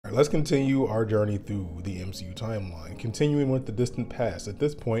right, let's continue our journey through the MCU timeline, continuing with the distant past. At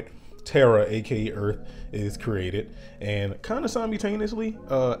this point, Terra, aka Earth, is created, and kind of simultaneously,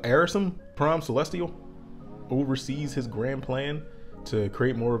 Arisem, Prime Celestial, oversees his grand plan to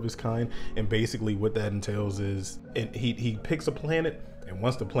create more of his kind. And basically what that entails is he picks a planet, and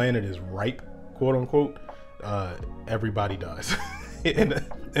once the planet is ripe, quote unquote, everybody dies.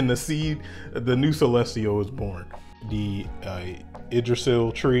 and the seed, the new Celestial is born. The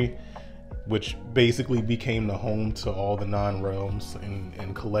Yggdrasil tree, which basically became the home to all the 9 realms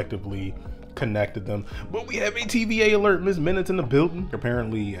and collectively connected them. But we have a TVA alert, Ms. Minutes in the building.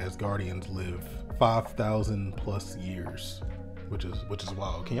 Apparently Asgardians live 5,000 plus years, which is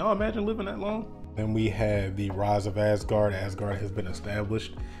wild. Can y'all imagine living that long? Then we have the rise of Asgard. Asgard has been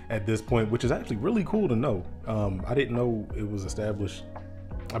established at this point, which is actually really cool to know. I didn't know it was established.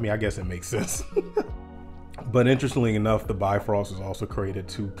 I mean, I guess it makes sense. But interestingly enough, the Bifrost is also created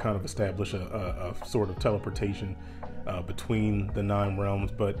to kind of establish a sort of teleportation between the 9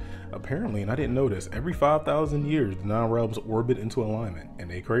 realms. But apparently, and I didn't know this, every 5,000 years, the 9 realms orbit into alignment and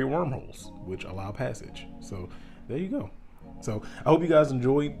they create wormholes, which allow passage. So there you go. So I hope you guys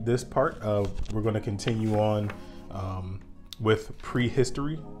enjoyed this part. We're going to continue on with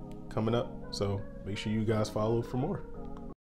prehistory coming up. So make sure you guys follow for more.